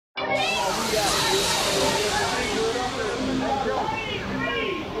Scream,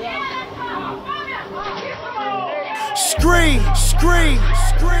 scream,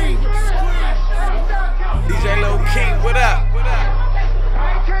 scream, scream. DJ Lil King, what up?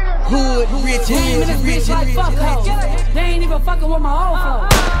 Hood, rich, rich, like fuck hoes. They ain't even fucking with my old flow.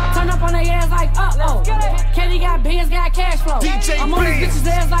 Turn up on their ass like uh-oh. Kenny got bands, got cash flow. I'm on these bitches'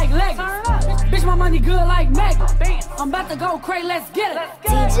 ass like Legos. Bitch, my money good like Megan. I'm about to go crazy, let's get it.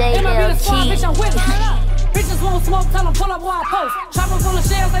 DJ Lil King. Bitch, I'm with it. Bitches won't smoke, tell them pull up while I post. Chopper full of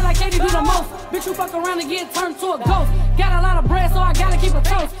shells, they like Katie do the most. Bitch, you fuck around and get turned to a ghost. Got a lot of bread, so I gotta keep it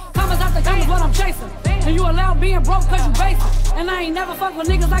close. Commas out the commas, what I'm chasing. And you allowed being broke cause you basic. And I ain't never fuck with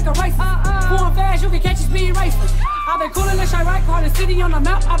niggas like a racist. Going fast, you can catch a speed racing. I've been coolin' this shit right, call the city on the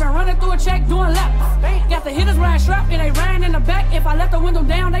map. I've been running through a check, doing laps. Got the hitters riding strap, and they riding in the back. If I let the window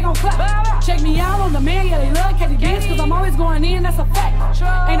down, they gon' clap. Check me out on the man, yeah, they love catch the dance, cause I'm always going in, that's a fact.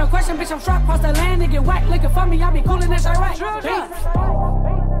 Ain't no question, bitch, I'm strapped across the land and get whacked. Looking for me, I be coolin' this shit right.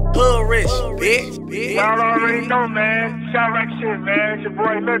 Hood rich, bitch. Y'all already know, man. Shout right shit, man. It's your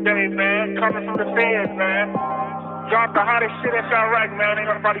boy Lil Day, man. Coming from the fans, man. Drop the hottest shit that's out right, man. Ain't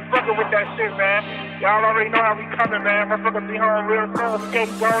nobody fucking with that shit, man. Y'all already know how we coming, man. Motherfuckers be home real soon.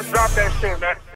 Skate, don't drop that shit, man.